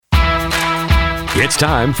It's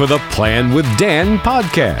time for the Plan with Dan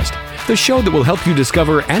podcast, the show that will help you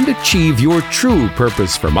discover and achieve your true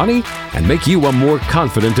purpose for money and make you a more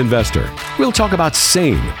confident investor. We'll talk about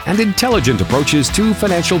sane and intelligent approaches to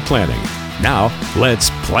financial planning. Now,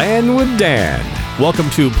 let's plan with Dan.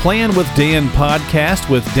 Welcome to Plan with Dan podcast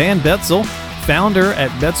with Dan Betzel, founder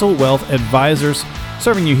at Betzel Wealth Advisors,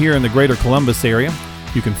 serving you here in the greater Columbus area.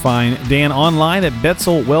 You can find Dan online at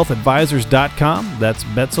BetzelWealthAdvisors.com. That's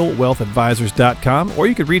BetzelWealthAdvisors.com. Or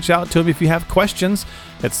you could reach out to him if you have questions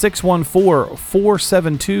at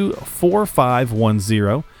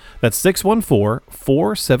 614-472-4510. That's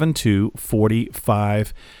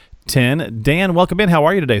 614-472-4510. Dan, welcome in. How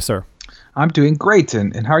are you today, sir? I'm doing great.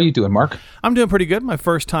 And how are you doing, Mark? I'm doing pretty good. My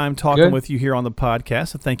first time talking with you here on the podcast,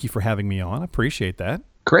 so thank you for having me on. I appreciate that.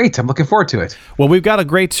 Great. I'm looking forward to it. Well, we've got a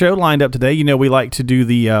great show lined up today. You know, we like to do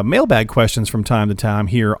the mailbag questions from time to time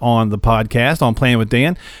here on the podcast on Plan with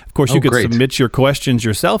Dan. Of course, you could submit your questions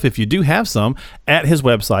yourself if you do have some at his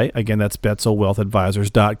website. Again, that's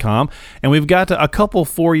BetzelWealthAdvisors.com. And we've got a couple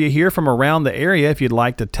for you here from around the area if you'd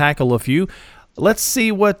like to tackle a few. Let's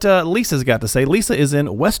see what Lisa's got to say. Lisa is in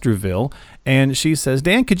Westerville, and she says,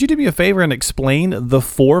 Dan, could you do me a favor and explain the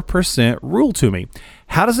 4% rule to me?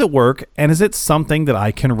 How does it work, and is it something that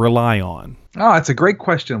I can rely on? Oh, that's a great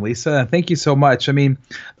question, Lisa. Thank you so much. I mean,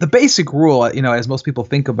 the basic rule, as most people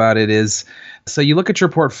think about it is, so you look at your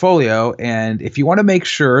portfolio, and if you want to make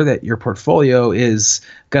sure that your portfolio is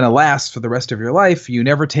going to last for the rest of your life, you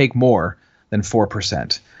never take more than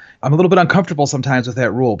 4%. I'm a little bit uncomfortable sometimes with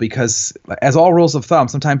that rule because, as all rules of thumb,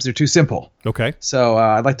 sometimes they're too simple. Okay. So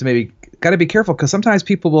I'd like to got to be careful because sometimes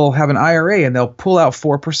people will have an IRA and they'll pull out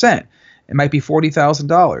 4%. It might be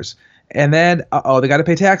 $40,000. And then, they got to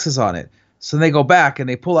pay taxes on it. So then they go back and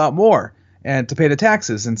they pull out more and to pay the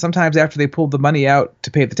taxes. And sometimes after they pulled the money out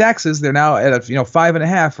to pay the taxes, they're now at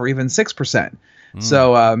 5.5% or even 6%.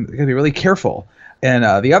 So you got to be really careful. And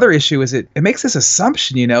the other issue is it makes this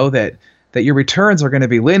assumption, that your returns are going to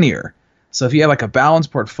be linear. So if you have like a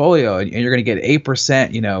balanced portfolio and you're going to get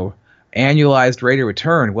 8%, annualized rate of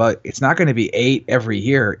return, well, it's not going to be 8 every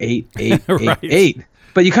year, 8, right. 8.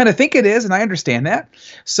 But you kind of think it is, and I understand that.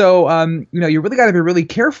 So, you really got to be really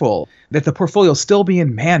careful that the portfolio is still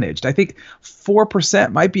being managed. I think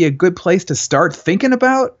 4% might be a good place to start thinking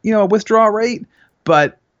about, a withdrawal rate,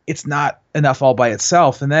 but it's not enough all by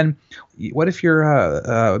itself. And then what if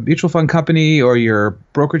your mutual fund company or your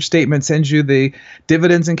brokerage statement sends you the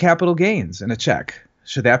dividends and capital gains in a check?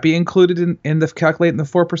 Should that be included in the calculating the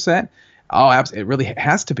 4%? Oh, absolutely. It really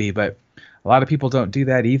has to be, but a lot of people don't do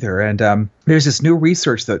that either. And there's this new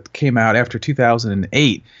research that came out after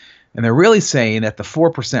 2008, and they're really saying that the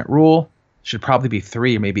 4% rule should probably be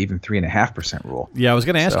 3 or maybe even 3.5% rule. Yeah, I was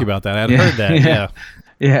going to ask you about that. I'd heard that. Yeah.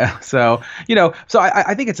 Yeah. So,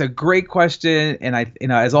 I think it's a great question. And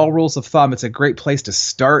as all rules of thumb, it's a great place to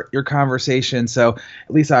start your conversation. So,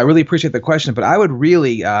 Lisa, I really appreciate the question, but I would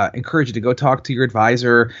really encourage you to go talk to your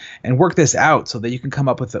advisor and work this out so that you can come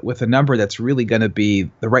up with a number that's really going to be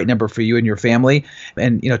the right number for you and your family.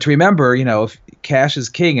 And, to remember, if cash is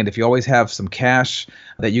king, and if you always have some cash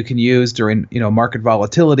that you can use during, market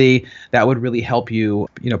volatility, that would really help you,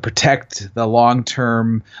 protect the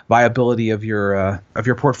long-term viability of your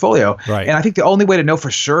portfolio. Right. And I think the only way to know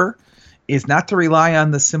for sure is not to rely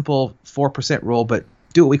on the simple 4% rule, but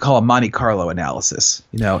do what we call a Monte Carlo analysis,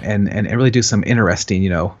 and really do some interesting,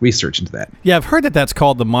 research into that. Yeah, I've heard that that's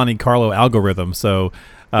called the Monte Carlo algorithm. So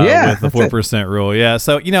with the 4% rule. Yeah.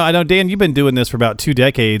 So, I know, Dan, you've been doing this for about 2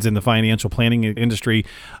 decades in the financial planning industry.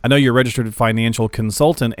 I know you're a registered financial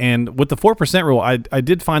consultant. And with the 4% rule, I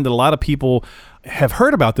did find that a lot of people have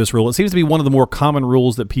heard about this rule. It seems to be one of the more common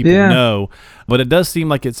rules that people know, but it does seem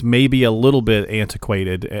like it's maybe a little bit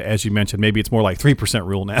antiquated, as you mentioned. Maybe it's more like 3%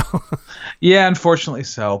 rule now. Yeah, unfortunately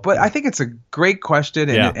so. But I think it's a great question,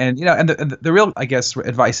 and the real, I guess,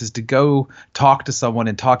 advice is to go talk to someone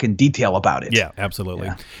and talk in detail about it. Yeah, absolutely.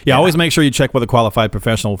 Yeah, always make sure you check with a qualified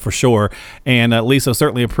professional for sure. And Lisa,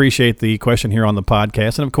 certainly appreciate the question here on the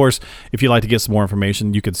podcast. And of course, if you'd like to get some more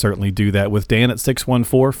information, you could certainly do that with Dan at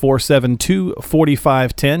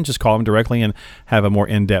 614-472-4510. Just call him directly and have a more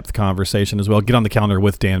in-depth conversation as well. Get on the calendar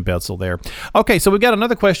with Dan Betzel there. Okay, so we've got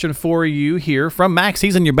another question for you here from Max.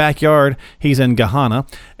 He's in your backyard. He's in Gahanna,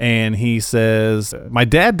 and he says, my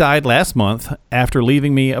dad died last month after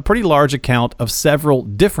leaving me a pretty large account of several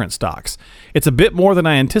different stocks. It's a bit more than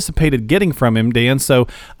I anticipated getting from him, Dan, so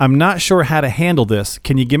I'm not sure how to handle this.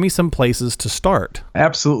 Can you give me some places to start?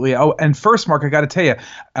 Absolutely. Oh, and first, Mark, I got to tell you,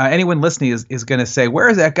 anyone listening is going to say, where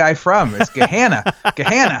is that guy from? It's Gahanna.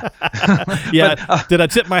 Yeah. Did I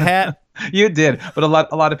tip my hat? You did, but a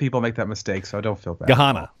lot of people make that mistake, so don't feel bad.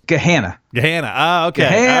 Gehenna. Gehenna. Ah, okay.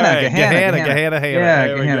 Gehenna. All right. Gehenna. Yeah,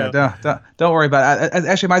 There we Gehenna. go. Don't worry about it. It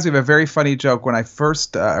actually reminds me of a very funny joke. When I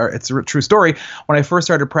first, it's a true story. When I first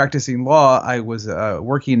started practicing law, I was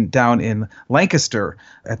working down in Lancaster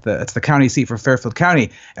it's the county seat for Fairfield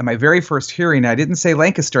County. And my very first hearing, I didn't say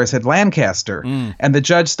Lancaster, I said Lancaster. And the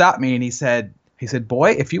judge stopped me and he said,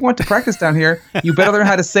 boy, if you want to practice down here, you better learn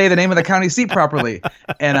how to say the name of the county seat properly.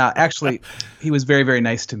 And actually, he was very, very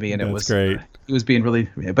nice to me, and it was great. He was being really,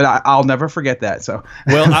 but I'll never forget that. So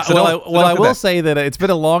I will say that it's been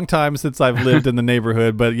a long time since I've lived in the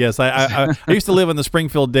neighborhood, but yes, I used to live in the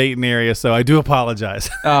Springfield, Dayton area, so I do apologize.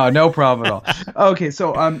 Oh, no problem at all. Okay,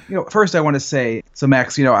 so first I want to say, so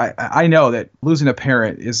Max, I know that losing a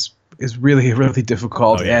parent is really, really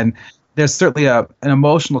difficult, and there's certainly an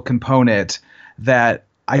emotional component that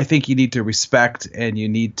I think you need to respect and you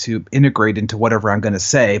need to integrate into whatever I'm going to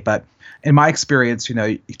say. But in my experience,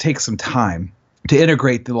 you take some time to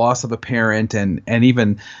integrate the loss of a parent and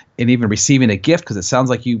even receiving a gift, because it sounds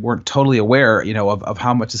like you weren't totally aware, of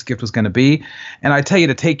how much this gift was going to be. And I tell you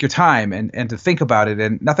to take your time and to think about it,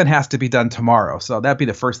 and nothing has to be done tomorrow. So that'd be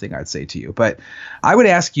the first thing I'd say to you. But I would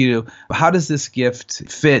ask you, how does this gift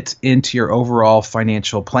fit into your overall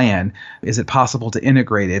financial plan? Is it possible to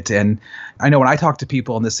integrate it? And I know when I talk to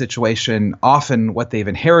people in this situation, often what they've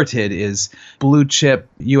inherited is blue chip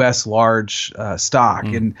U.S. large stock.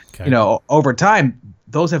 And, over time,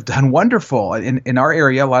 those have done wonderful. In our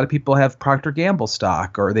area, a lot of people have Procter & Gamble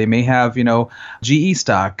stock, or they may have, GE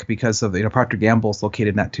stock because of, Procter & Gamble's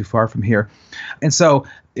located not too far from here. And so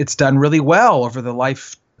it's done really well over the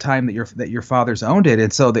lifetime that your father's owned it.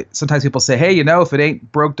 And so sometimes people say, hey, if it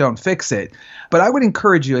ain't broke, don't fix it. But I would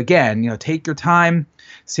encourage you, again, take your time,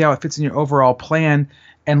 see how it fits in your overall plan,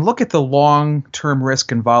 and look at the long-term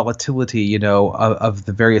risk and volatility, of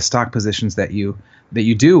the various stock positions that you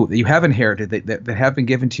have inherited, that have been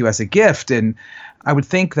given to you as a gift. And I would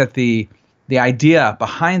think that the idea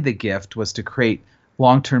behind the gift was to create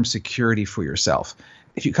long-term security for yourself.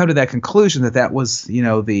 If you come to that conclusion that was,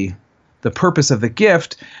 the purpose of the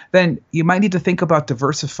gift, then you might need to think about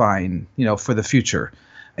diversifying, for the future.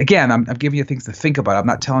 Again, I'm giving you things to think about. I'm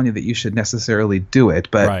not telling you that you should necessarily do it,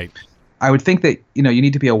 but right. I would think that, you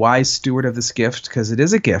need to be a wise steward of this gift, because it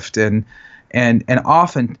is a gift. And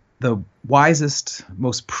often the wisest,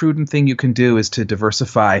 most prudent thing you can do is to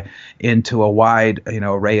diversify into a wide,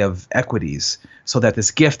 array of equities, so that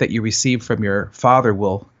this gift that you received from your father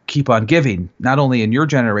will keep on giving, not only in your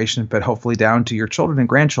generation, but hopefully down to your children and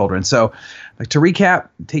grandchildren. So, to recap,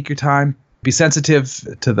 take your time. Be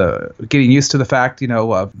sensitive to getting used to the fact,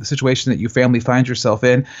 of the situation that your family finds yourself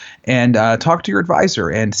in, and talk to your advisor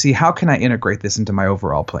and see, how can I integrate this into my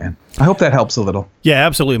overall plan? I hope that helps a little. Yeah,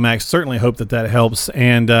 absolutely, Max. Certainly hope that helps.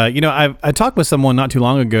 And, I talked with someone not too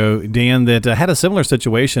long ago, Dan, that had a similar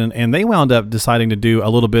situation, and they wound up deciding to do a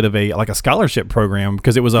little bit of a scholarship program,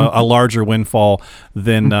 because it was a larger windfall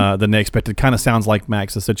than they expected. Kind of sounds like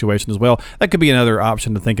Max's situation as well. That could be another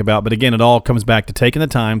option to think about. But again, it all comes back to taking the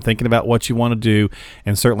time, thinking about what you want to do,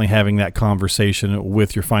 and certainly having that conversation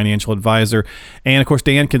with your financial advisor. And of course,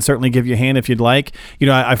 Dan can certainly give you a hand if you'd like.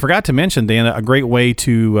 I forgot to mention, Dan, a great way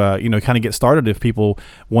to kind of get started if people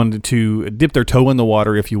wanted to dip their toe in the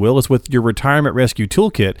water, if you will, is with your Retirement Rescue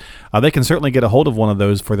Toolkit. They can certainly get a hold of one of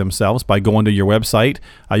those for themselves by going to your website.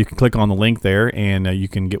 You can click on the link there, and you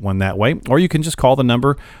can get one that way. Or you can just call the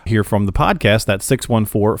number here from the podcast. That's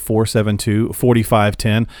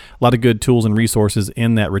 614-472-4510. A lot of good tools and resources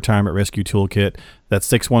in that Retirement Rescue Toolkit. That's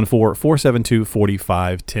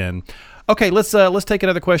 614-472-4510. Okay, let's take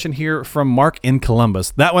another question here from Mark in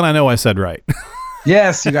Columbus. That one I know I said right.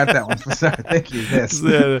 Yes, you got that one. Thank you. Yes.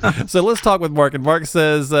 So let's talk with Mark. And Mark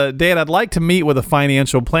says, Dan, I'd like to meet with a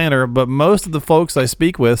financial planner, but most of the folks I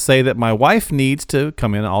speak with say that my wife needs to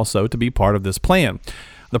come in also to be part of this plan.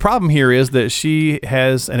 The problem here is that she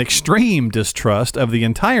has an extreme distrust of the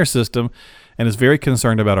entire system and is very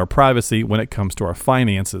concerned about our privacy when it comes to our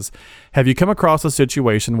finances. Have you come across a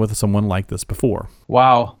situation with someone like this before?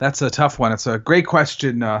 Wow, that's a tough one. It's a great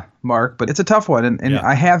question, Mark, but it's a tough one. And yeah.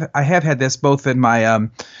 I have had this both in my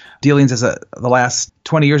dealings the last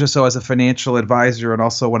 20 years or so as a financial advisor, and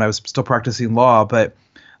also when I was still practicing law. But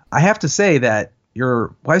I have to say that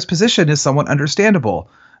your wife's position is somewhat understandable.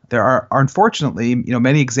 There are unfortunately,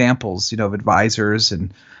 many examples, of advisors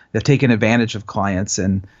and they've taken advantage of clients.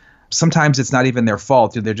 And sometimes it's not even their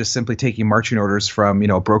fault. They're just simply taking marching orders from,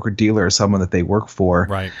 a broker-dealer or someone that they work for.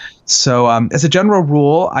 Right. So as a general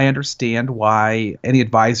rule, I understand why any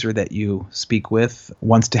advisor that you speak with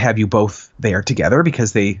wants to have you both there together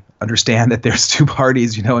because they understand that there's two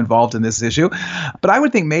parties, involved in this issue. But I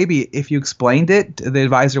would think maybe if you explained it to the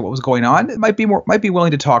advisor what was going on, it might be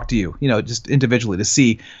willing to talk to you, just individually to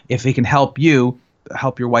see if they can help your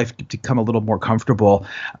wife become a little more comfortable.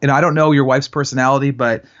 I don't know your wife's personality,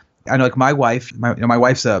 but I know, like my wife, my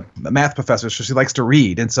wife's a math professor, so she likes to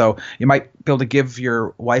read. And so you might be able to give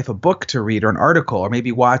your wife a book to read or an article, or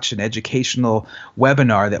maybe watch an educational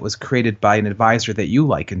webinar that was created by an advisor that you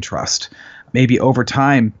like and trust. Maybe over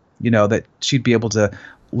time, that she'd be able to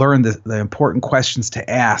learn the important questions to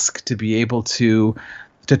ask to be able to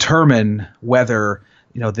determine whether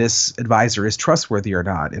this advisor is trustworthy or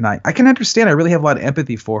not. And I can understand. I really have a lot of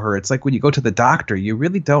empathy for her. It's like when you go to the doctor, you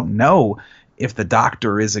really don't know if the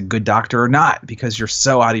doctor is a good doctor or not because you're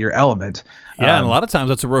so out of your element. Yeah, and a lot of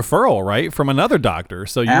times it's a referral, right, from another doctor.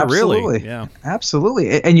 So you absolutely.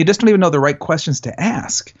 Absolutely. And you just don't even know the right questions to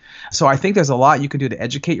ask. So I think there's a lot you can do to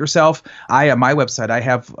educate yourself. On my website, I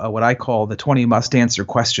have what I call the 20 must-answer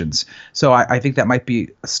questions. So I think that might be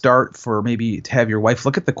a start for maybe to have your wife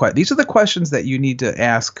look at the questions. These are the questions that you need to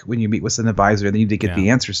ask when you meet with an advisor that you need to get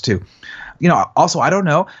the answers to. Also, I don't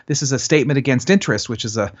know, this is a statement against interest, which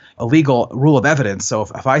is a legal rule of evidence. So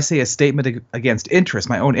if I say a statement against interest,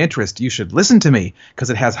 my own interest, you should listen to me because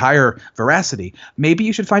it has higher veracity. Maybe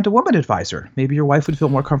you should find a woman advisor. Maybe your wife would feel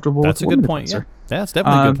more comfortable with a woman advisor. Yeah. That's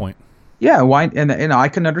definitely a good point. Yeah, why? And I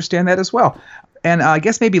can understand that as well. And I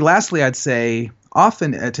guess maybe lastly, I'd say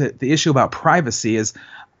often to the issue about privacy is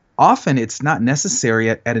often it's not necessary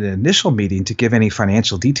at an initial meeting to give any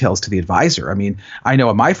financial details to the advisor. I mean, I know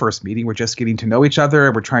at my first meeting, we're just getting to know each other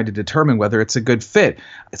and we're trying to determine whether it's a good fit.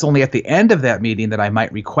 It's only at the end of that meeting that I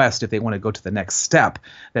might request, if they want to go to the next step,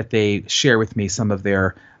 that they share with me some of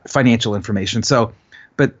their financial information. So,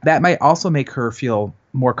 but that might also make her feel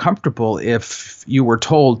more comfortable if you were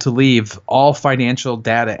told to leave all financial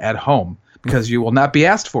data at home, because you will not be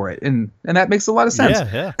asked for it. And that makes a lot of sense.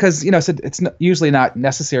 Because, so it's usually not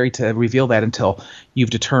necessary to reveal that until you've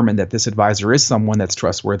determined that this advisor is someone that's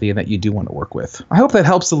trustworthy and that you do want to work with. I hope that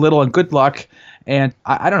helps a little, and good luck. And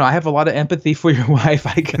I don't know, I have a lot of empathy for your wife.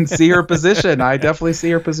 I can see her position. I definitely see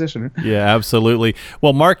her position. Yeah, absolutely.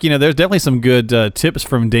 Well, Mark, there's definitely some good tips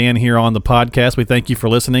from Dan here on the podcast. We thank you for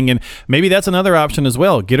listening. And maybe that's another option as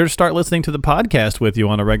well. Get her to start listening to the podcast with you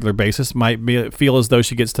on a regular basis. Might feel as though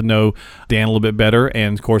she gets to know Dan a little bit better.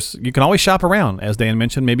 And of course, you can always shop around, as Dan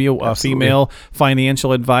mentioned, maybe a female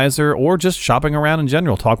financial advisor, or just shopping around in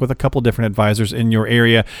general. Talk with a couple different advisors in your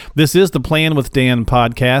area. This is the Plan with Dan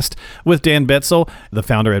podcast with Dan Betzel, the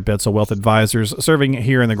founder at Betzel Wealth Advisors, serving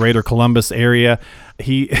here in the greater Columbus area.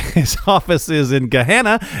 His office is in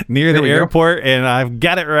Gahanna, near the airport, and I've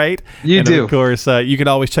got it right. You do. Of course, you can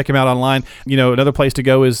always check him out online. Another place to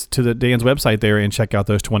go is to Dan's website there and check out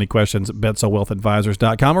those 20 questions at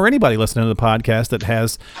BetzelWealthAdvisors.com, or anybody listening to the podcast that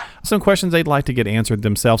has some questions they'd like to get answered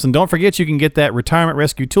themselves. And don't forget, you can get that Retirement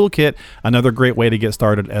Rescue Toolkit, another great way to get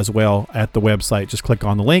started as well, at the website. Just click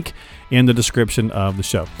on the link in the description of the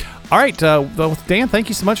show. All right, well, Dan, thank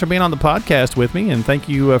you so much for being on the podcast with me, and thank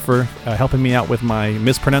you for helping me out with my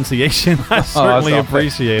mispronunciation. I certainly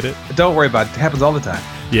appreciate it. Don't worry about it. It happens all the time.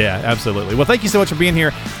 Yeah, absolutely. Well, thank you so much for being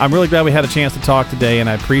here. I'm really glad we had a chance to talk today, and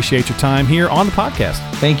I appreciate your time here on the podcast.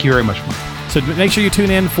 Thank you very much, Mark. So make sure you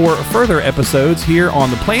tune in for further episodes here on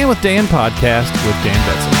the Plan with Dan podcast with Dan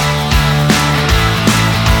Betzel.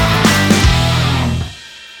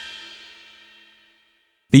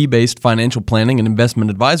 Fee-based financial planning and investment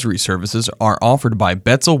advisory services are offered by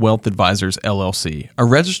Betzel Wealth Advisors, LLC, a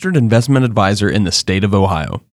registered investment advisor in the state of Ohio.